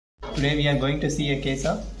Today we are going to see a case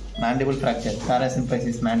of mandible fracture,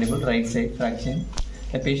 parasymphysis mandible, right side fracture.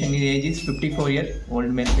 The patient age is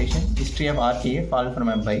 54-year-old male patient. History of RAE, fall from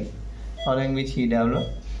a bike, following which he developed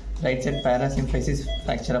right side parasymphysis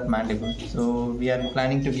fracture of mandible. So we are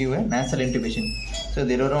planning to give a nasal intubation. So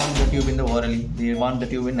they don't want the tube in the orally, they want the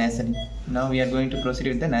tube in nasally. Now we are going to proceed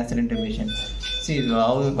with the nasal intubation. See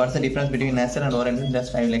what's the difference between nasal and oral,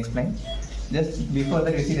 just I will explain. Just before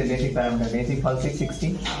that, you see the basic parameter. Basic pulse is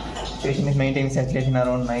 60. Patient is maintaining saturation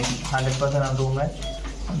around 100% on room air.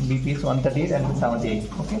 BP is 138 and 78.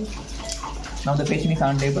 Okay. Now the patient is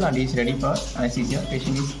on table and is ready for anesthesia.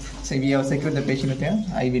 Patient is, so we have secured the patient with an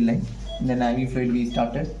IV line. And then IV fluid we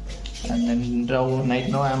started. And then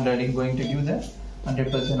now I am going to give the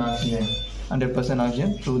 100% oxygen. 100%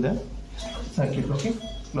 oxygen through the circuit. Okay.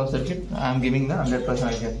 Closed circuit. I am giving the 100%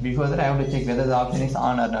 oxygen. Before that, I have to check whether the oxygen is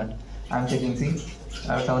on or not. I am checking, see,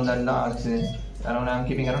 I have turned on the oxygen. I am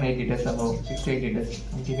keeping around 8 liters, about 6 to 8 liters.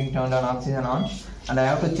 I am keeping turned on oxygen on, and I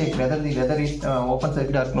have to check whether the weather is open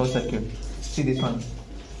circuit or closed circuit. See this one.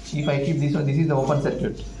 If I keep this one, this is the open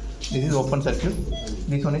circuit. This is open circuit.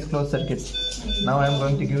 This one is closed circuit. Now I am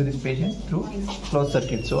going to give this patient through closed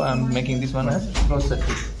circuit. So I am making this one as closed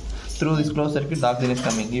circuit. Through this closed circuit, the oxygen is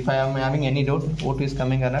coming. If I am having any doubt, O2 is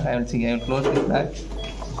coming or not, I will see. I will close this back,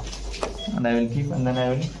 and I will keep, and then I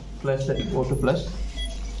will flush the O2 flush.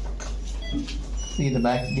 See the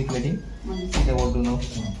back deflating. See the O2 now.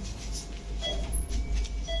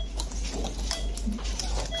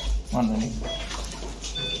 1 minute.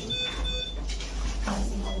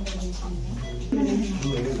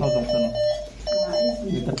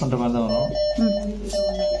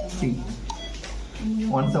 See.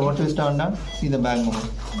 Once the O2 is turned on, see the bag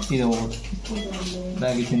movement. See the O2.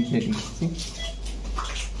 Bag is inflating. See.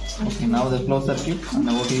 Okay, now the closed circuit and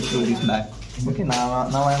the O2 is through this bag. Okay, now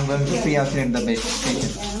I am going to pre-oxygenate the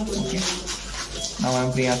patient. Okay, now I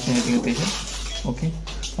am pre-oxygenating the patient. Okay,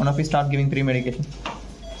 one of you start giving pre-medication.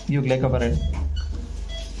 Give glycopyrrolate.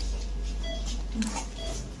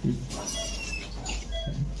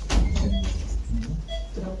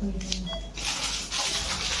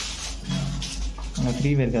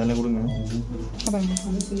 Three பேருக்கு அதில் கொடுங்க.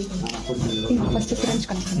 First French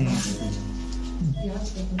connect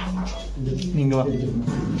நீங்க வா.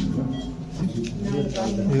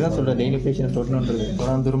 இதுதான் சொல்ற daily patient தொடரணுன்றது.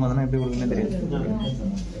 தொடர்ந்து தூரம் அதனால் எப்படி கொடுக்குன்னு தெரியாது.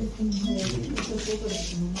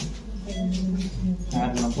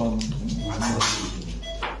 யாருலாம் போகணும்.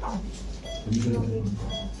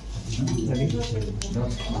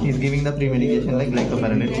 He is giving the pre-medication like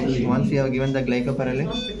glycopyrrolate. Once you have given the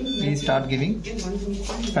glycopyrrolate, we start giving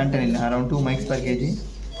fentanyl around 2 mics per kg.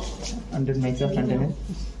 100 mics of fentanyl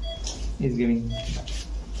is giving.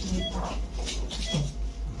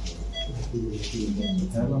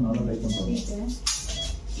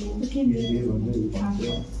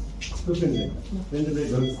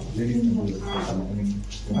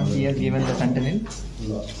 Once he has given the fentanyl,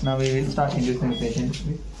 now we will start inducing the patient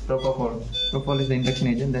with propofol. Propofol is the induction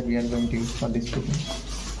agent that we are going to use for this treatment.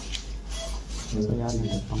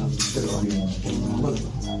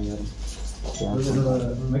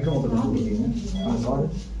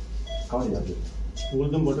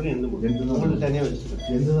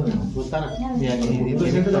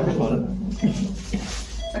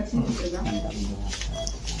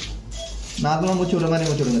 நார்மலாக மூச்சு விடுற மாதிரி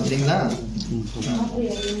மூச்சு விடுங்க, சரிங்களா?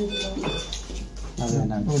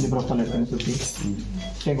 கொஞ்சம் profile எடுத்து சுற்றி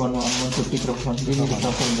டேக் 150 ப்ரொஃபைல்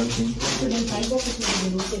ப்ரொஃபைல் எடுத்து.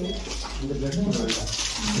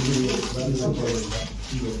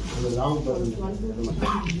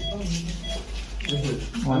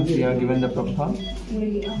 Once you have given the propofol,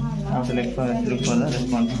 after look for the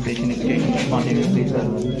response, patient is taking spontaneously.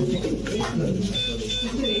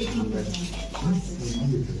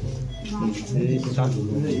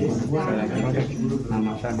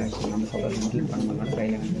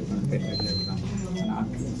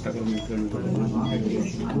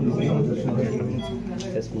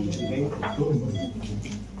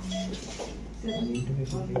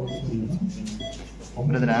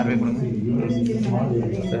 Brother, airway கொடுங்க.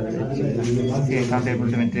 I can't able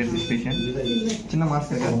to ventilate this patient. சின்ன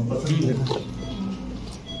மாஸ்க் இருக்கா?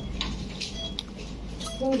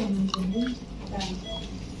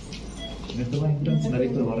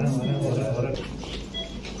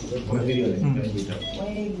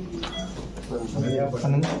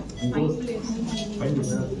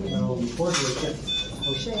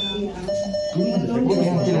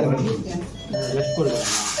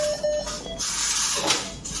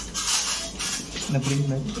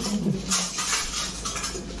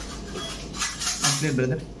 Ventilate,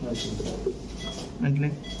 brother.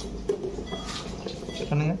 Ventilate.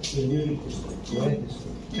 பண்ணுங்க.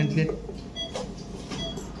 Ventilate.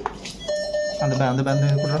 அந்த band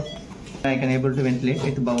போடுறோம். I can able to ventilate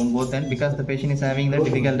with both ends because the patient is having the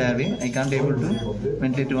difficult airway. I can't able to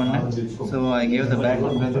ventilate to one end, so I gave the back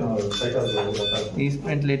one. He is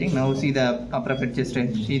ventilating. Now see the appropriate chest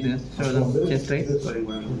raise. Show the chest raise.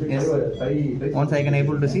 Yes. Once I can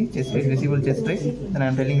able to see chest raise, visible chest raise, then I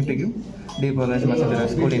am telling him to give deep orgasm muscular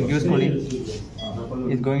scoline. Give scoline.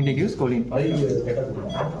 He is going to give scoline.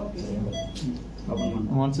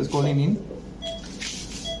 Once the scoline in,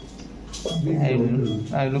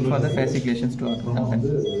 I will look for the fasciculations to happen.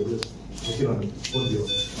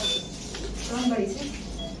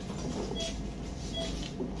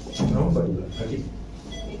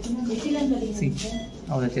 See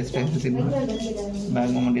how the chest is visible. Back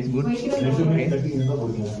movement is good. Okay.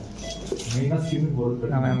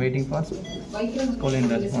 Now I am waiting for scoline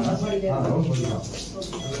response.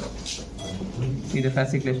 See the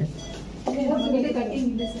fasciculation.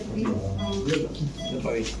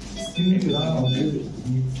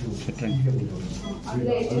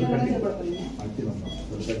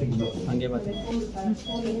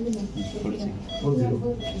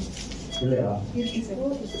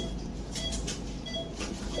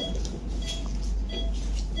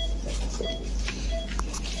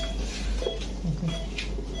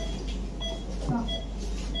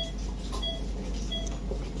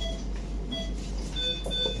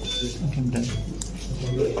 Okay, done.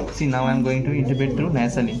 See, now I am going to intubate through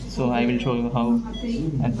nasally. So I will show you how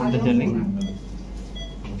I put the jelly.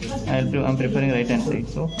 I am preparing right hand side.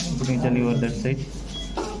 So I am putting jelly over that side.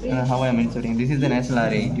 How I am inserting. This is the nasal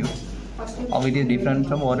RAE tube. How it is different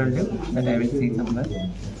from oral tube that I will see somewhere.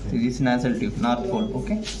 So this is nasal tube, north pole.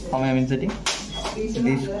 Okay. How I am inserting.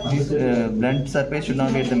 This blunt surface should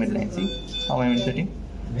not be at the midline. See how I am inserting.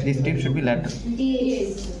 This tube should be lateral.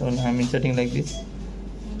 So I am inserting like this.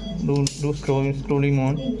 Do scrolling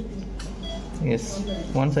on. Yes.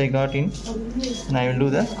 Once I got in, then I will do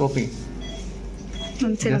the scoping.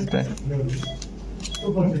 Just I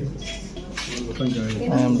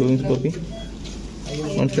am doing scoping.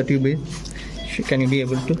 Once the tube is, can you be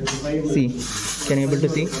able to see? Can you able to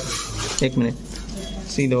see? Take a minute.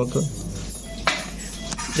 See the vocal.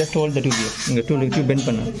 Just hold the tube here. Tube bend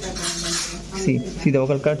panna. See the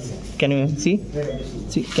vocal cuts. Can you see?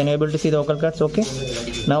 Can you able to see the vocal cuts? Okay.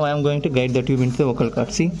 Now I am going to guide the tube into the vocal cut.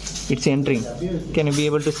 See, it's entering. Can you be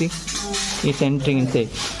able to see? It's entering inside.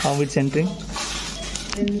 How it's entering?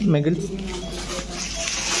 Megals.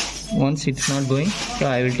 Once it's not going, so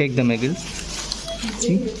I will take the megals.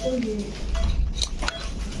 See.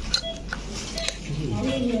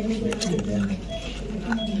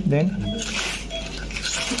 Then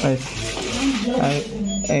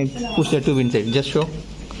I push the tube inside. Just show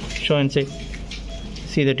inside.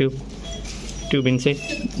 See the tube inside.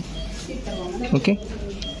 Okay.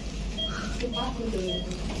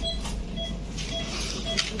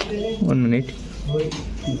 One minute.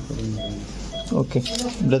 Okay.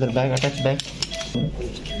 Brother, bag, attach bag.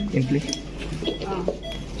 In place.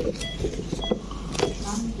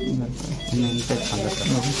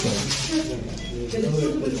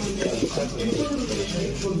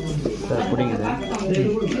 Putting it there.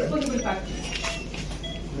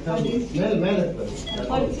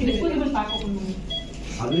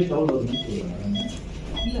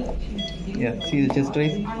 Yeah, see the chest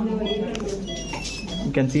raise.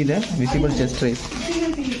 You can see the visible chest raise.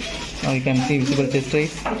 Now you can see visible chest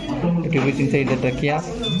raise. The tube is inside the trachea.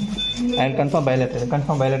 I will confirm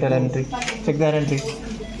bilateral entry. Check their entry.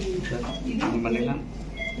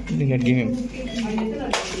 Give him.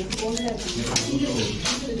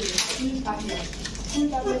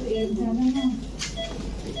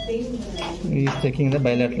 He is checking the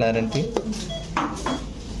bilateral entry.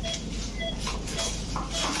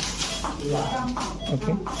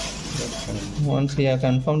 Okay. Once we have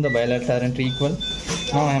confirmed the bilateral entry equal,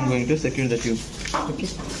 now I am going to secure the tube. Okay.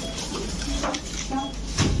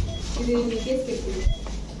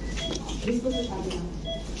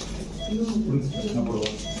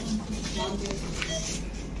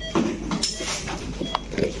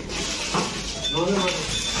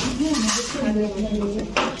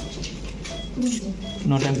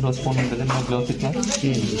 No time to postpone it, no gloves it.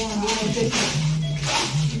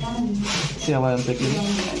 See how I am taking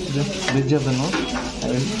just bridge of the nose. I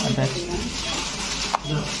will attach.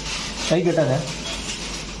 Try get there.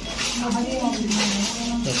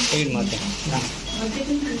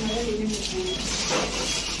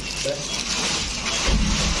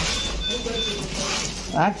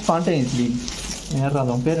 Act spontaneously.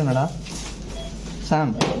 Sam,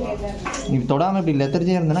 if you don't have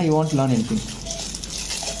lethargy, you won't learn anything.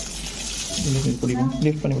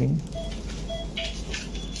 lift பண்ணி விடுங்க.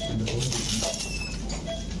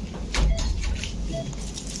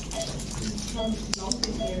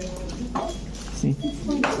 See.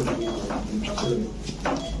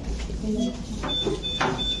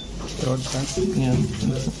 Throat back. Yeah.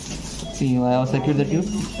 See, I have secured the tube.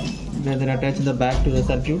 Brother, attach the back to the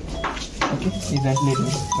circuit. Okay. He's ventilating.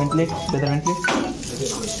 Ventilate. Brother, ventilate.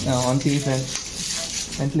 Once he is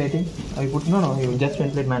ventilating, I put no. He will just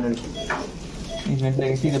ventilate manually. He's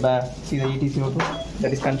ventilating. See the back. See the ETCO2.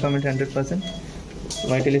 That is confirmed 100%.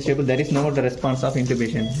 Vitally stable. There is no response of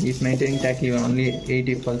intubation. He is maintaining tachy only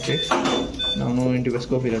 80 pulse rate. Now no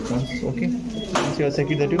intuboscopy response. Okay. Once you have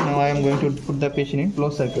secured the tube, now I am going to put the patient in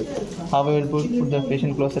closed circuit. How I will put the patient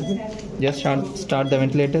in closed circuit? Just start the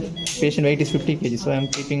ventilator. Patient weight is 50 kg, so I am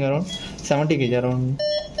keeping around 70 kg, around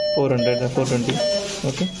 400 or 420.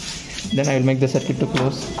 Okay. Then I will make the circuit to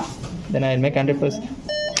close. Then I will make 100%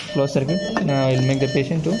 closed circuit. Now I will make the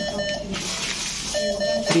patient to.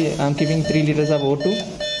 I am keeping 3 liters of O2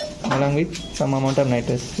 along with some amount of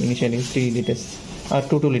nitrous. Initially 3 liters or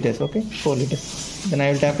 2 liters. Okay, 4 liters. Then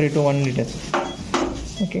I will taper it to 1 liter.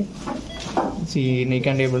 Okay. See, neck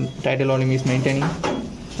and tidal volume is maintaining,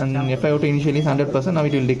 and FiO2 initially is 100%. Now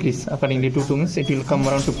it will decrease accordingly to 2 minutes. It will come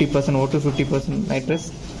around 50% O2, 50% nitrous.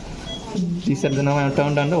 These are the now I have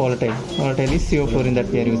turned on the volatile. Volatile is CO4 in that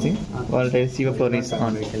we are using. Volatile CO4 is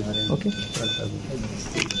on. Okay.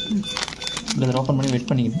 Brother, open money, wait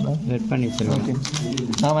பண்ணிக்கலாம். Okay.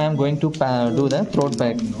 Now I am going to do the throat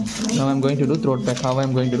pack. Now I am going to do throat pack. How I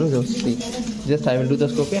am going to do? Just I will do the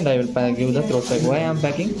scope and I will give the throat pack. Why I am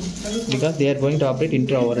packing? Because they are going to operate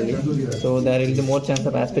intraorally. So there will be more chance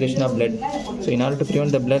of aspiration of blood. So in order to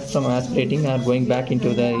prevent the blood from aspirating or going back into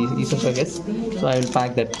the esophagus, so I will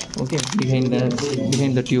pack that. Okay, behind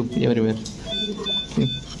the tube everywhere.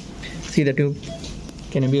 See the tube?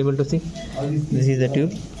 Can you be able to see? This is the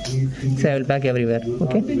tube. So I will pack everywhere.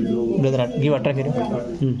 Okay. Brother, give a track here.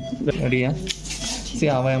 Ready? Yeah. See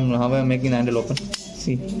how I am making the handle open.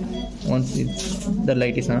 See, once the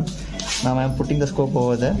light is on. Now I am putting the scope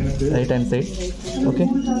over the right hand side. Okay.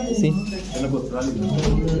 See.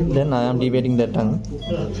 Then I am deviating the tongue.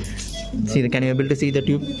 See, can you able to see the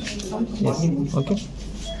tube? Yes. Okay.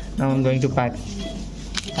 Now I am going to pack.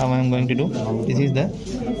 How I am going to do? This is the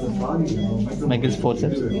Michael's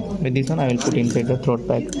forceps. With this one I will put inside the throat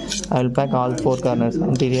pack. I will pack all 4 corners: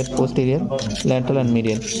 anterior, posterior, lateral and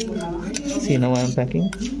medial. See, now I am packing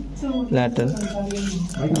lateral.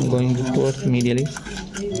 I am going towards medially.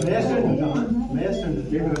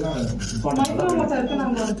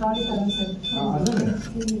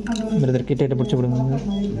 Brother, kitte pudichu vidunga.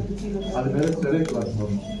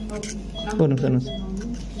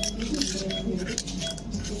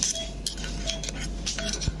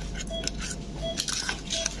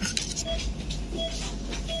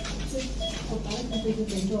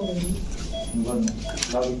 One.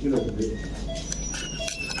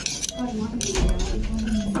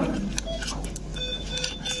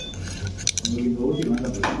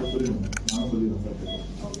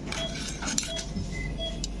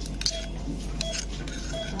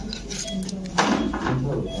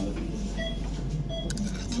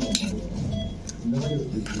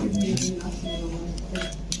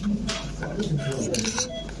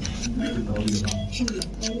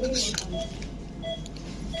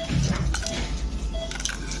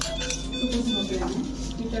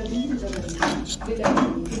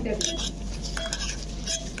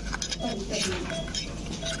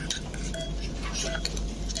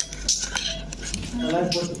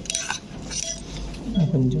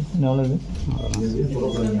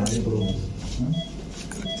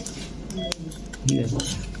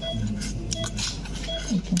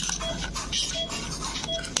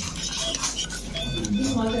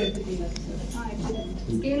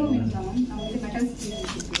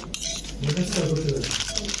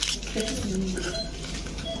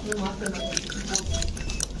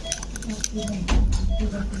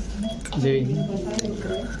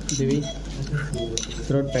 Devi,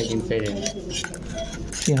 throat pack inside it.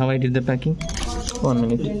 See how I did the packing? 1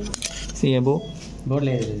 minute. See above,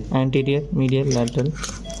 anterior, medial, lateral,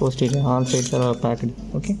 posterior, all sides are packed.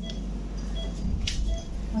 Okay.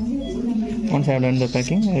 Once I have done the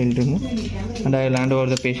packing, I will remove and I will hand over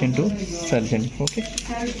the patient to surgeon. Okay.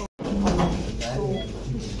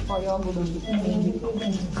 For your good only,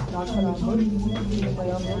 not for our good. For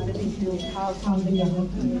your good, if you have something you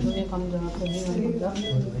come to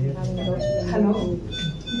hello.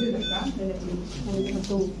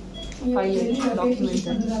 To file it, document it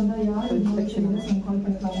for inspection.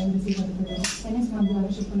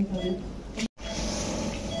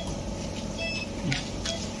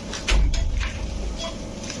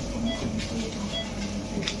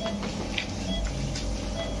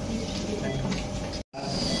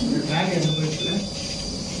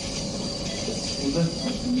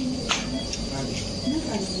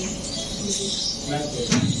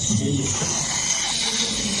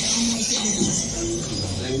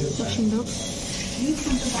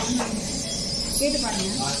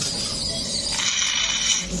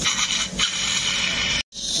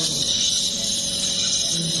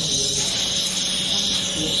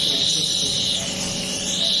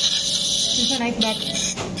 Nice back.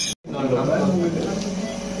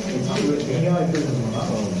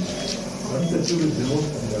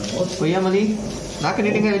 Poyyamozhi நாக்கு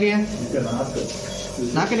நீட்டுங்க வெளியே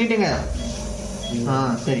நாக்கு நீட்டுங்க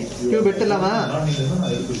சரி tube எடுத்துடலாமா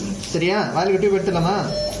சரியா வாயிலுக்கு tube எடுத்துடலாமா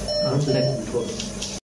சரி